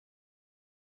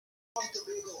From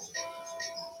Tobago,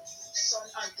 son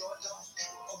and daughter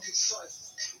of the soil.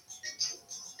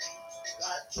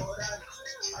 God, Jordan,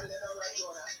 and Lenora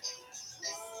Jordan.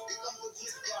 We come to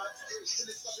give God praise to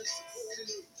lift up his holy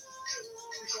name.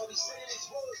 Because he said in his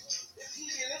word, if he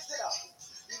be lifted up,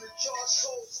 he will draw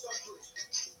souls unto it.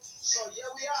 So here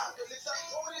we are to lift up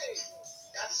his holy name.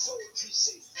 That soul be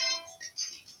saved.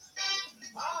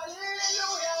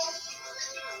 Hallelujah.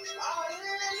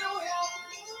 Hallelujah.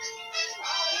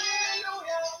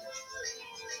 Hallelujah.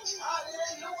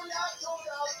 Hallelujah to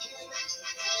the King.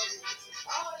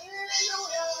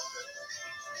 Hallelujah.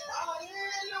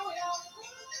 Hallelujah.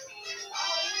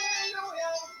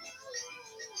 Hallelujah.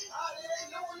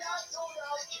 Hallelujah to the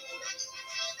King.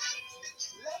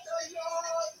 Let the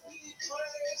Lord be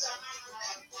praised.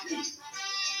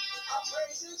 I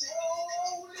praise his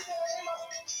holy name.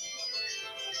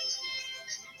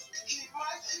 Keep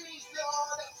my feet,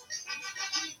 Lord.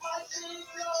 Keep my feet,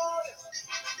 Lord.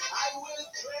 I will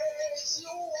praise you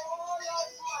all of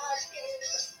my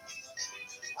days.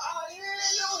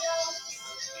 Hallelujah.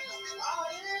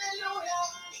 Hallelujah.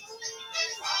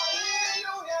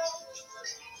 Hallelujah.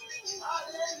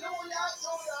 Hallelujah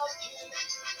to the King.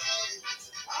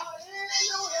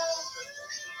 Hallelujah.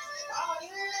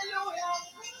 Hallelujah.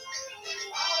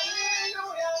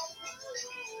 Hallelujah.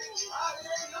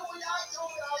 Hallelujah to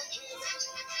the King.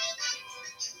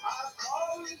 I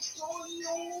come to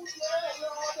you, dear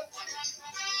Lord.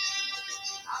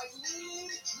 I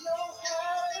need your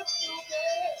help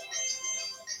today.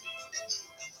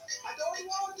 I don't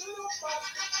want to look back.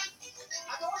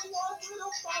 I don't want to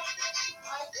look back.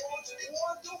 I don't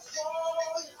want to fall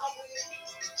away.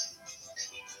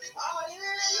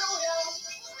 Hallelujah.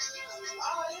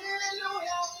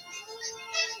 Hallelujah.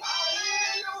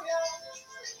 Hallelujah.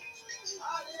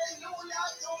 Hallelujah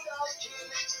to the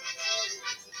King.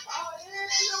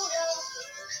 Hallelujah.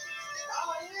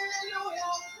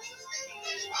 Hallelujah.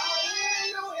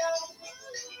 Hallelujah.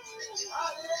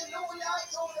 Hallelujah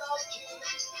to the King.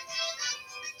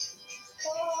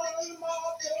 All my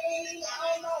pain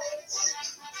I know it.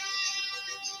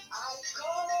 I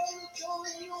come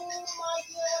to you, my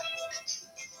dear.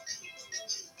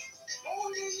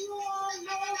 Only you are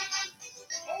Lord.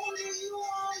 Only you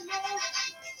are Lord.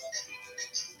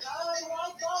 God,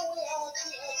 wipe away our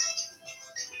tears.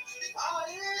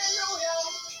 Hallelujah.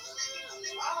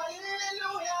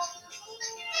 Hallelujah.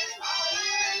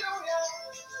 Hallelujah.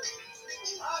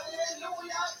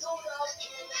 Hallelujah to the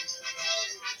King.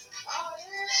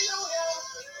 Hallelujah.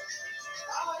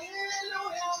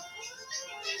 Hallelujah.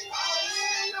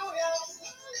 Hallelujah.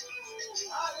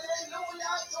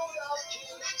 Hallelujah to the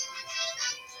King.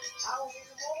 I will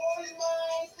hold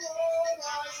my throne.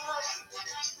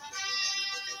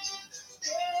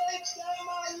 Take them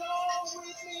along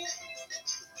with me.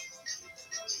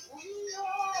 We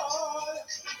all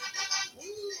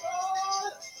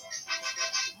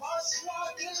must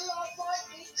walk in love for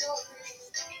victory.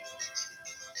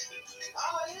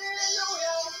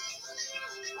 Hallelujah.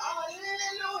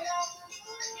 Hallelujah.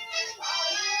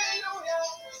 Hallelujah.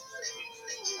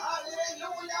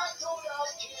 Hallelujah to the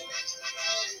King.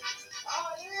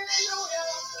 Hallelujah.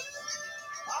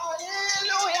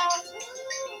 Hallelujah.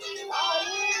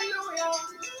 Hallelujah.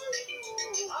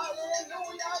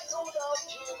 Hallelujah to the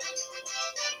King.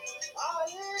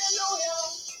 Hallelujah.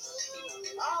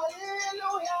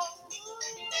 Hallelujah.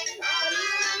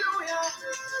 Hallelujah.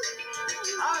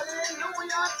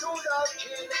 Hallelujah to the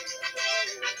King.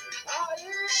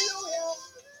 Hallelujah.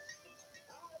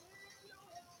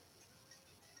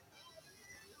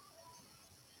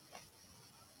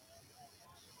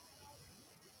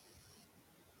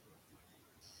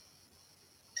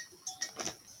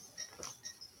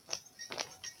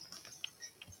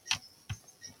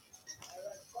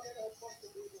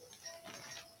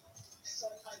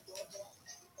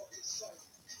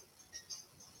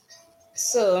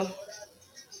 So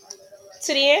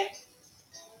today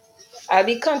I'll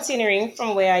be continuing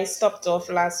from where I stopped off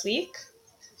last week,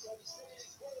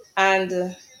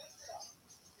 and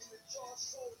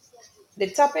the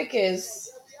topic is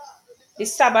the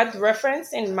Sabbath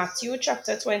reference in Matthew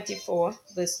chapter 24,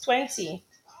 verse 20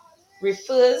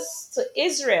 refers to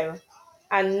Israel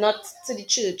and not to the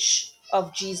church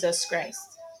of Jesus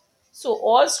Christ. So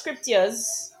all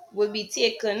scriptures will be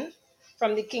taken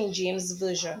from the King James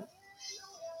Version.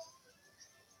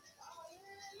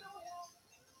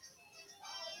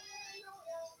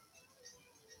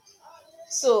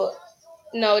 So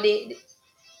now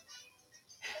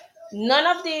none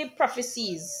of the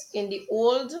prophecies in the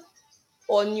Old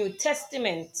or New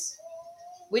Testament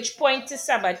which point to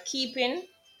Sabbath keeping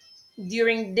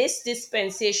during this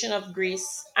dispensation of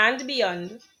grace and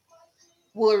beyond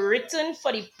were written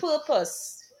for the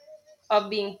purpose of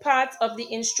being part of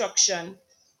the instruction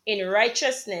in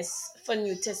righteousness for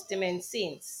New Testament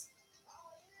saints.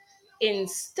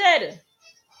 Instead,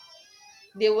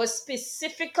 they were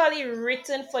specifically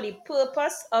written for the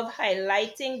purpose of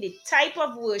highlighting the type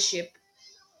of worship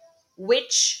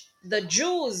which the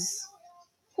Jews,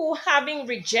 who having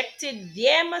rejected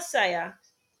their Messiah,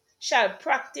 shall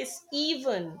practice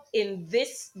even in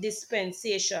this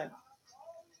dispensation,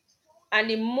 and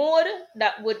the mode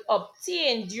that would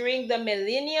obtain during the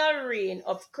millennial reign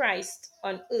of Christ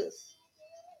on earth.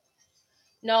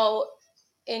 Now,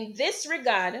 in this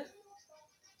regard,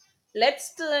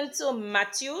 let's turn to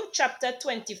Matthew chapter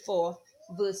 24,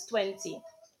 verse 20.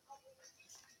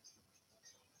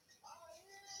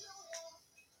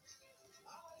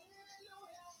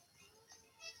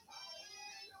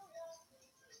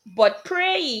 But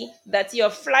pray ye that your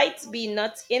flight be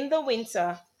not in the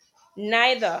winter,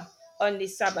 neither on the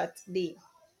Sabbath day.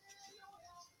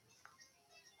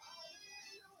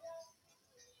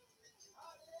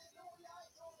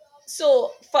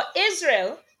 So, for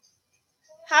Israel,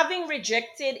 having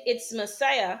rejected its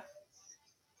Messiah,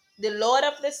 the Lord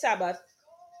of the Sabbath,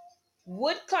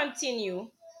 would continue,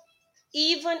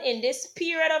 even in this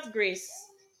period of grace,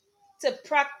 to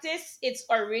practice its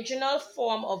original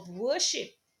form of worship,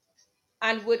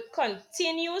 and would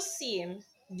continue same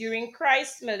during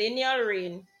Christ's millennial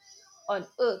reign on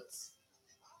earth.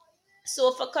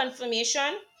 So, for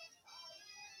confirmation,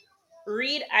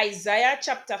 read Isaiah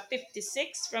chapter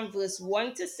 56 from verse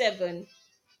 1 to 7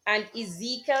 and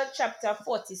Ezekiel chapter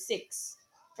 46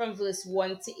 from verse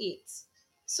 1 to 8.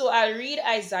 So I'll read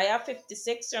Isaiah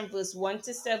 56 from verse 1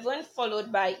 to 7,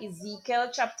 followed by Ezekiel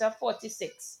chapter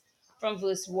 46 from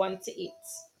verse 1 to 8.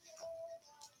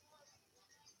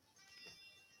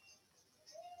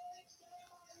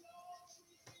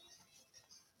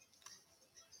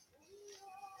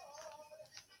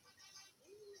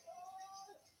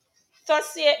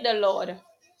 Thus saith the Lord,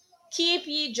 keep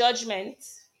ye judgment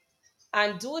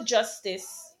and do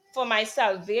justice, for my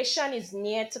salvation is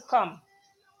near to come,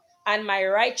 and my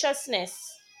righteousness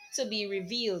to be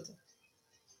revealed.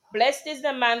 Blessed is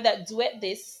the man that doeth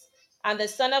this, and the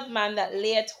Son of Man that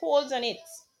layeth hold on it,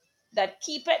 that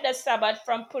keepeth the Sabbath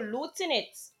from polluting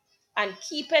it, and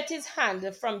keepeth his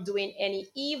hand from doing any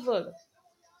evil.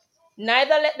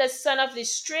 Neither let the son of the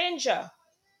stranger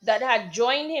that had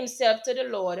joined himself to the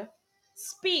Lord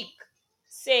speak,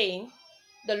 saying,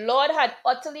 the Lord had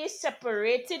utterly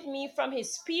separated me from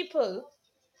his people.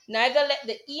 Neither let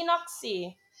the eunuch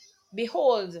say,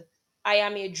 behold, I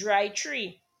am a dry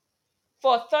tree.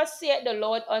 For thus saith the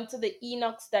Lord unto the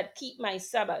eunuchs that keep my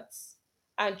Sabbaths,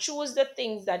 and choose the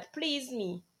things that please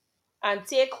me, and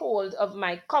take hold of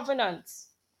my covenants.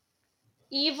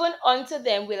 Even unto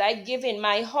them will I give in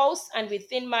my house and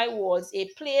within my walls a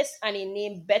place and a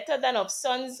name better than of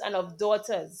sons and of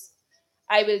daughters.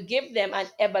 I will give them an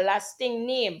everlasting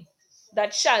name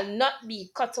that shall not be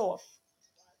cut off.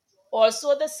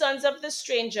 Also the sons of the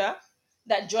stranger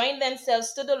that join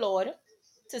themselves to the Lord,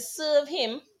 to serve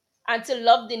him and to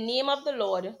love the name of the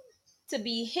Lord, to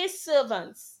be his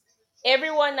servants,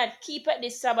 everyone that keepeth the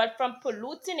Sabbath from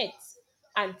polluting it,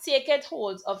 and taketh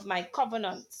hold of my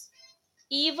covenant.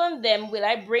 Even them will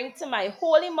I bring to my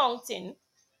holy mountain,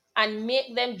 and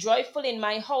make them joyful in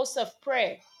my house of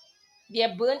prayer.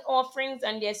 Their burnt offerings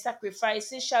and their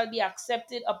sacrifices shall be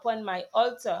accepted upon my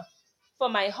altar, for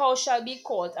my house shall be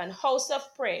called an house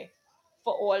of prayer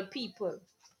for all people.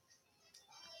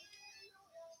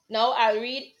 Now I'll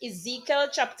read Ezekiel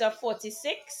chapter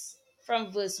 46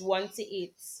 from verse 1 to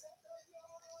 8.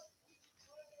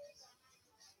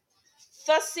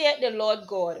 Thus saith the Lord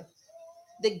God,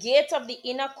 the gate of the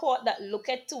inner court that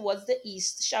looketh towards the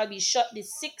east shall be shut the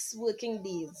 6 working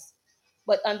days,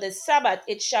 but on the Sabbath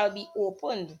it shall be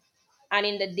opened, and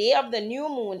in the day of the new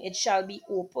moon it shall be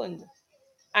opened.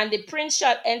 And the prince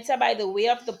shall enter by the way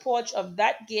of the porch of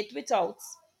that gate without,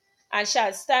 and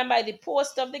shall stand by the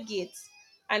post of the gate.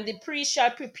 And the priest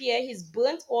shall prepare his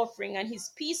burnt offering and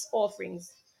his peace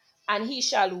offerings, and he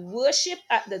shall worship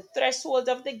at the threshold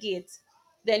of the gate.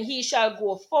 Then he shall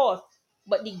go forth,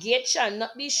 but the gate shall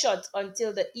not be shut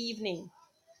until the evening.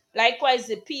 Likewise,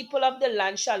 the people of the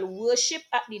land shall worship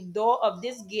at the door of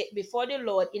this gate before the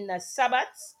Lord in the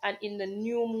Sabbaths and in the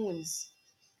new moons.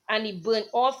 And the burnt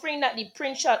offering that the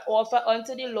prince shall offer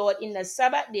unto the Lord in the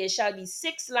Sabbath day shall be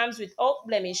 6 lambs without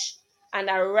blemish, and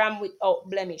a ram without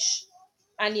blemish.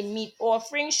 And the meat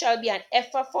offering shall be an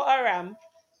ephah for a ram,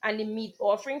 and the meat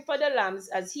offering for the lambs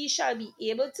as he shall be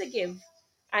able to give,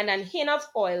 and an hin of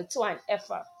oil to an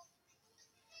ephah.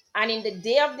 And in the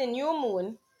day of the new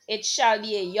moon it shall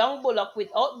be a young bullock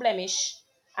without blemish,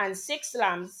 and 6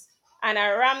 lambs, and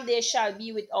a ram there shall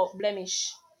be without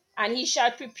blemish. And he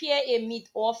shall prepare a meat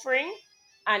offering,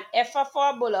 an ephah for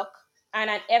a bullock, and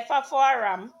an ephah for a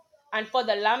ram, and for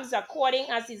the lambs according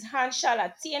as his hand shall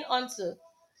attain unto,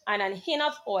 and an hin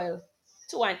of oil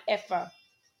to an ephah.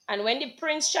 And when the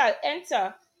prince shall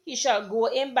enter, he shall go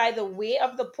in by the way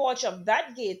of the porch of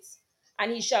that gate,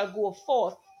 and he shall go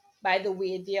forth by the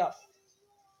way thereof.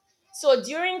 So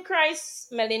during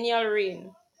Christ's millennial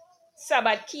reign,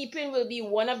 Sabbath keeping will be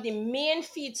one of the main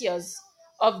features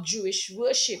of Jewish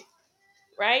worship,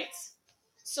 right?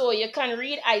 So you can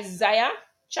read Isaiah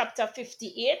chapter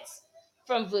 58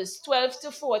 from verse 12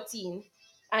 to 14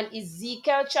 and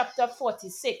Ezekiel chapter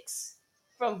 46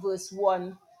 from verse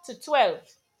 1 to 12.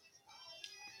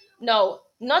 Now,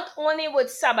 not only would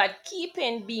Sabbath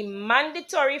keeping be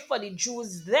mandatory for the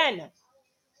Jews then,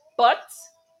 but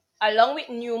along with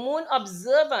new moon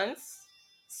observance,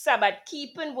 Sabbath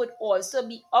keeping would also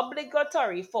be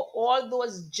obligatory for all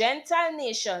those Gentile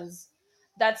nations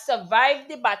that survived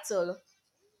the battle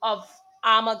of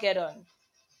Armageddon.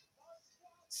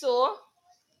 So,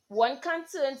 one can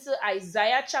turn to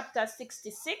Isaiah chapter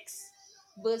 66,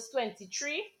 verse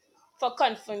 23 for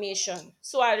confirmation.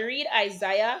 So, I'll read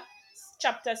Isaiah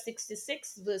chapter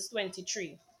 66, verse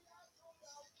 23.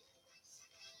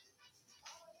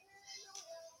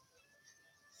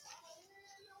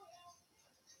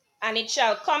 And it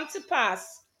shall come to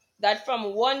pass that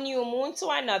from one new moon to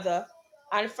another,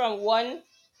 and from one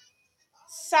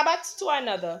Sabbath to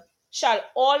another, shall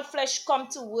all flesh come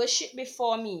to worship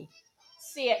before me,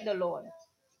 saith the Lord.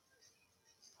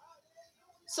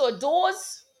 So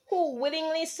those who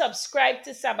willingly subscribe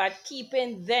to Sabbath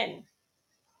keeping then,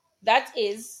 that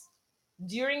is,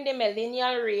 during the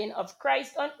millennial reign of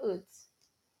Christ on earth,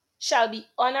 shall be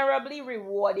honorably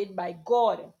rewarded by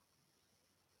God.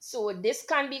 So this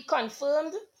can be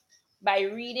confirmed by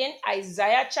reading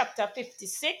Isaiah chapter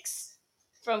 56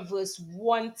 from verse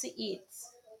 1 to 8,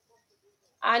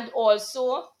 and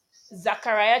also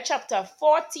Zechariah chapter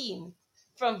 14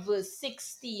 from verse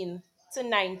 16 to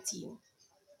 19.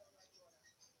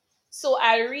 So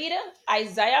I'll read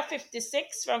Isaiah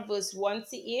 56 from verse 1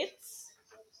 to 8.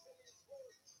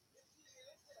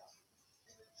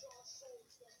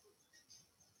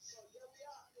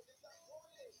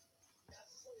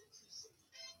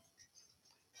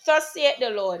 Thus saith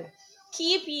the Lord,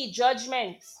 keep ye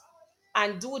judgment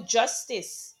and do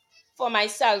justice, for my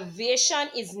salvation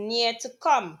is near to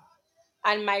come,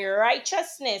 and my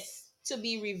righteousness to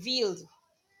be revealed.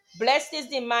 Blessed is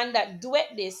the man that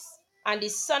doeth this, and the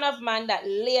Son of Man that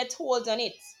layeth hold on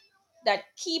it, that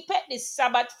keepeth the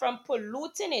Sabbath from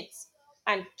polluting it,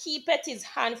 and keepeth his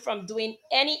hand from doing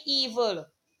any evil.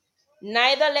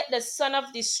 Neither let the son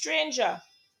of the stranger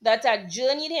that had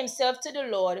journeyed himself to the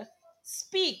Lord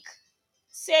speak,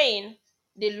 saying,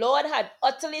 the Lord had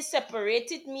utterly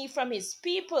separated me from his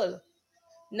people.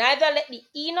 Neither let the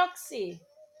eunuch say,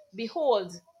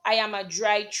 behold, I am a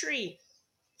dry tree.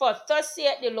 For thus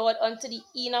saith the Lord unto the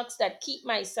eunuchs that keep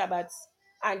my Sabbaths,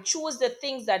 and choose the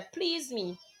things that please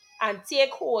me, and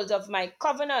take hold of my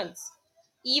covenants.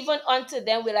 Even unto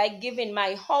them will I give in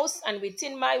my house and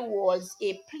within my walls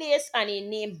a place and a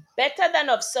name better than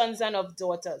of sons and of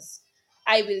daughters.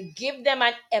 I will give them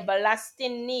an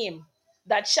everlasting name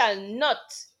that shall not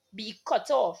be cut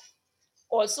off.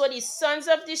 Also the sons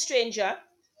of the stranger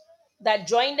that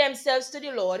join themselves to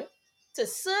the Lord, to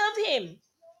serve him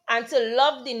and to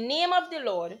love the name of the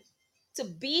Lord, to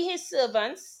be his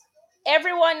servants,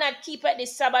 everyone that keepeth the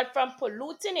Sabbath from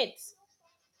polluting it,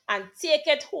 and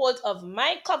taketh hold of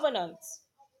my covenant,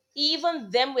 even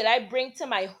them will I bring to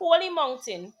my holy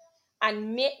mountain,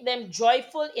 and make them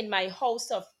joyful in my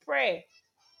house of prayer.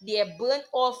 Their burnt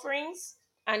offerings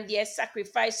and their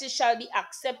sacrifices shall be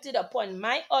accepted upon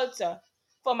my altar,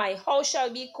 for my house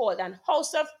shall be called an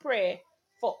house of prayer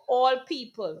for all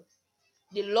people.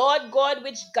 The Lord God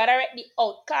which gathereth the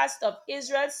outcast of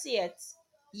Israel saith,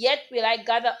 yet will I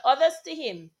gather others to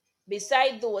him,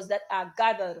 beside those that are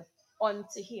gathered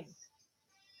unto him.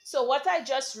 So what I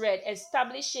just read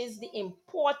establishes the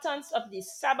importance of the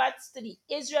Sabbaths to the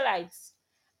Israelites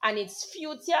and its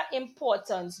future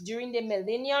importance during the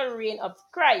millennial reign of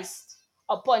Christ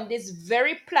upon this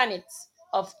very planet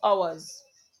of ours.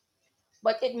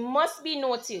 But it must be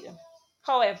noted,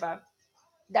 however,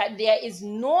 that there is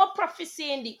no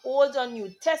prophecy in the Old or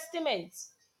New Testament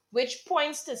which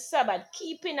points to Sabbath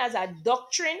keeping as a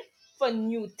doctrine for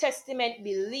New Testament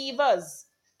believers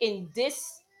in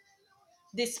this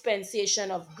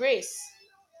dispensation of grace.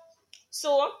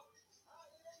 So,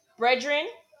 brethren,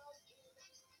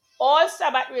 all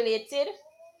Sabbath related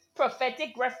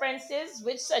Prophetic references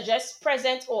which suggest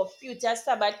present or future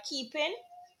Sabbath keeping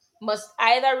must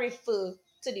either refer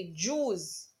to the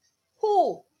Jews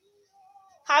who,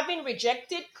 having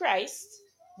rejected Christ,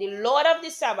 the Lord of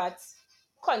the Sabbath,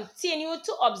 continue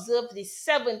to observe the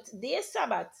seventh day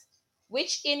Sabbath,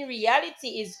 which in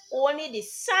reality is only the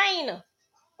sign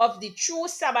of the true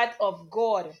Sabbath of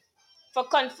God. For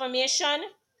confirmation,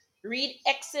 read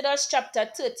Exodus chapter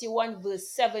 31, verse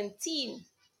 17.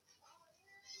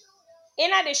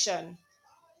 In addition,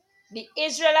 the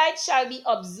Israelites shall be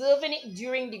observing it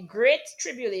during the Great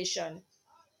Tribulation,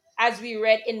 as we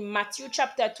read in Matthew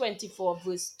chapter 24,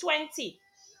 verse 20.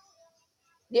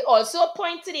 They also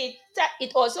point to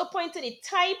it also point to the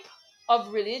type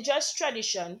of religious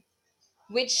tradition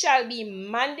which shall be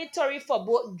mandatory for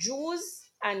both Jews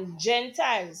and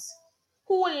Gentiles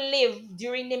who live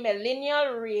during the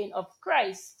millennial reign of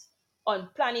Christ on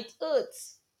planet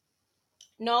Earth.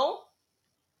 Now,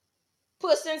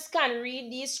 persons can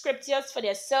read these scriptures for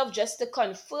themselves just to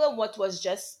confirm what was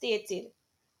just stated.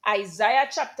 Isaiah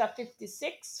chapter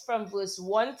 56 from verse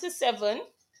 1 to 7,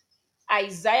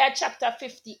 Isaiah chapter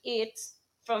 58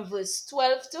 from verse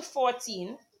 12 to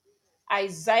 14,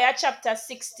 Isaiah chapter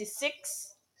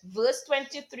 66 verse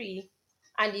 23,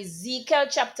 and Ezekiel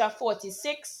chapter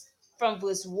 46 from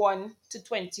verse 1 to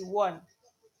 21.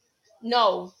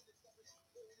 Now,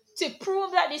 to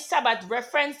prove that the Sabbath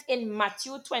reference in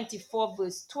Matthew 24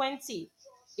 verse 20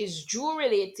 is Jew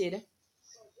related,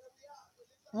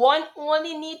 one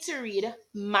only need to read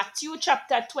Matthew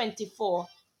chapter 24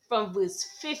 from verse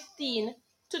 15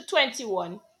 to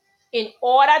 21 in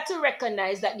order to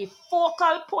recognize that the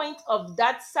focal point of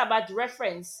that Sabbath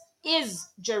reference is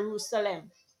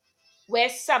Jerusalem, where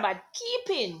Sabbath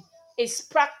keeping is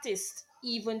practiced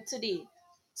even today.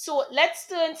 So let's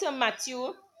turn to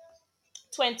Matthew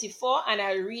 24 and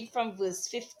I'll read from verse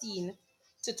 15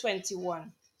 to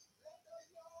 21.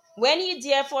 When ye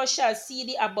therefore shall see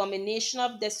the abomination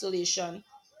of desolation,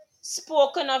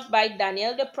 spoken of by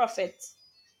Daniel the prophet,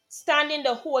 stand in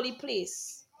the holy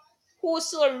place,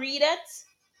 whoso readeth,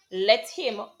 let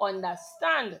him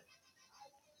understand.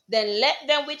 Then let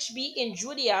them which be in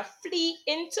Judea flee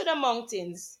into the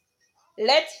mountains.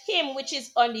 Let him which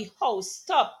is on the house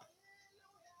stop,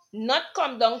 not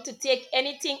come down to take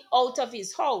anything out of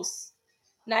his house.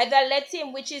 Neither let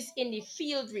him which is in the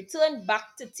field return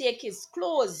back to take his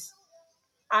clothes.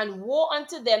 And woe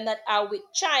unto them that are with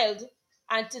child,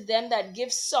 and to them that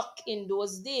give suck in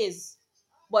those days.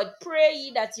 But pray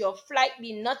ye that your flight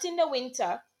be not in the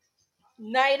winter,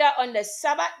 neither on the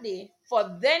Sabbath day,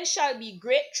 for then shall be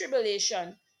great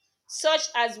tribulation, such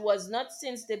as was not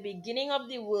since the beginning of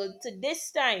the world to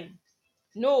this time,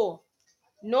 no,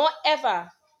 nor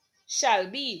ever shall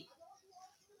be.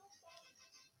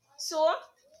 So,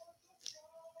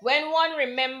 when one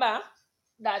remember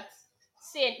that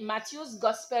St. Matthew's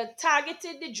Gospel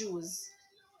targeted the Jews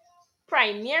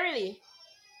primarily,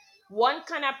 one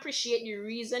can appreciate the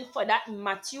reason for that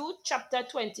Matthew chapter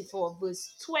 24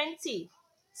 verse 20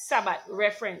 Sabbath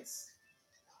reference.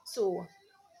 So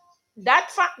that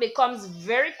fact becomes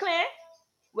very clear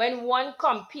when one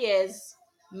compares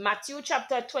Matthew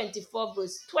chapter 24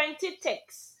 verse 20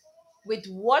 text with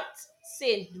what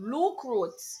St. Luke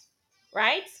wrote,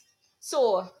 right?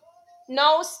 So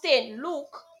now St.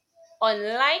 Luke,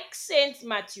 unlike St.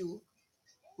 Matthew,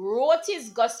 wrote his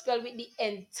gospel with the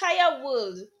entire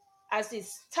world as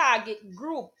his target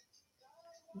group.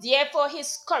 Therefore,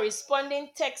 his corresponding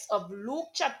text of Luke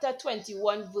chapter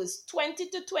 21, verse 20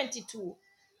 to 22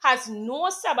 has no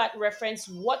Sabbath reference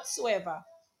whatsoever,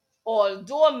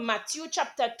 although Matthew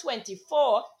chapter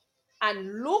 24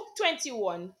 and Luke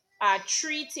 21 are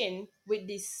treating with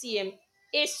the same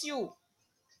issue.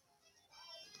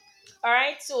 All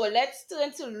right, so let's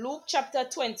turn to Luke chapter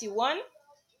 21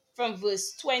 from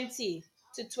verse 20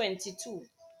 to 22.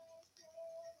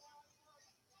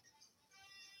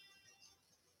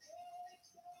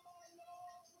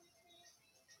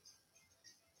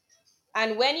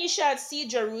 And when ye shall see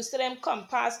Jerusalem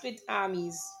compassed with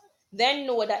armies, then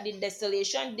know that the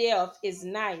desolation thereof is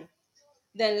nigh.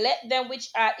 Then let them which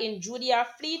are in Judea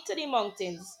flee to the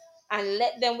mountains, and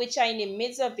let them which are in the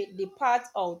midst of it depart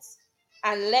out.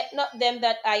 And let not them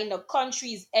that are in the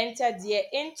countries enter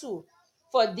thereinto,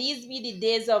 for these be the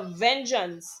days of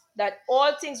vengeance, that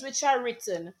all things which are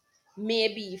written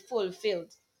may be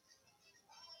fulfilled.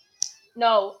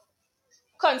 Now,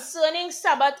 concerning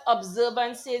Sabbath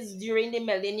observances during the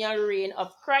millennial reign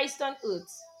of Christ on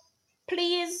earth,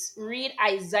 please read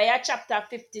Isaiah chapter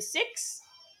 56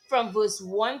 from verse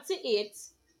 1 to 8,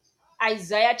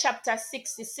 Isaiah chapter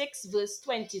 66 verse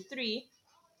 23,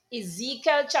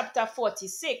 Ezekiel chapter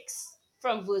 46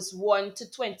 from verse 1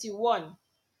 to 21,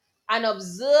 and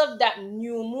observe that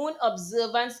new moon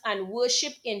observance and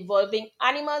worship involving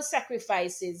animal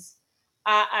sacrifices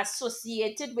are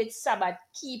associated with Sabbath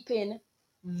keeping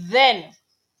then.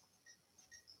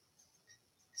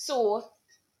 So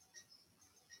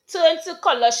turn to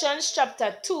Colossians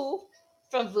chapter 2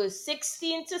 from verse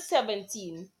 16 to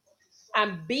 17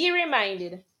 and be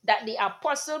reminded that the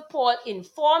Apostle Paul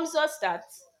informs us that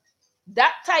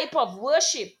that type of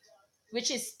worship,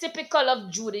 which is typical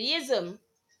of Judaism,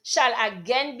 shall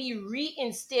again be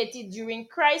reinstated during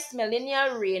Christ's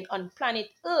millennial reign on planet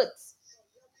Earth.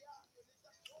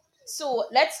 So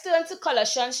let's turn to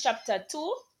Colossians chapter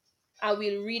 2 and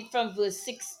we'll read from verse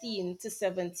 16 to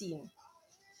 17.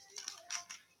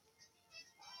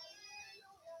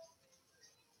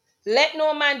 Let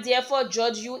no man therefore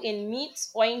judge you in meat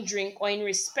or in drink or in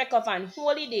respect of an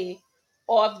holy day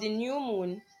or of the new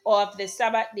moon or of the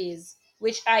Sabbath days,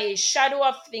 which are a shadow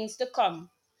of things to come,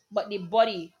 but the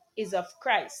body is of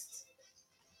Christ.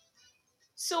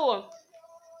 So,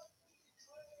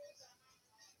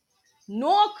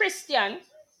 no Christian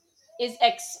is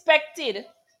expected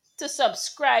to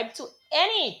subscribe to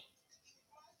any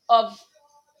of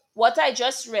what I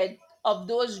just read of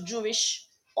those Jewish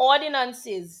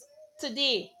ordinances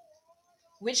today,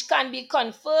 which can be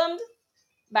confirmed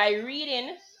by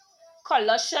reading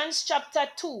Colossians chapter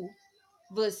 2,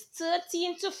 verse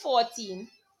 13 to 14,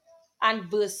 and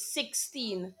verse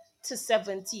 16 to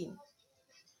 17.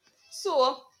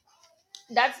 So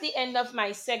that's the end of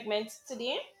my segment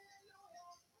today.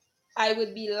 I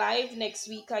will be live next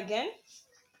week again.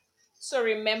 So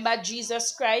remember,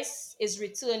 Jesus Christ is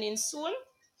returning soon.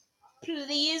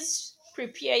 Please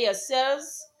prepare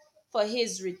yourselves for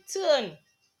his return.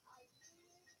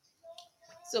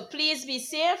 So please be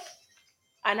safe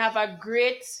and have a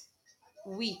great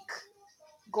week.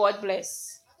 God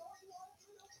bless.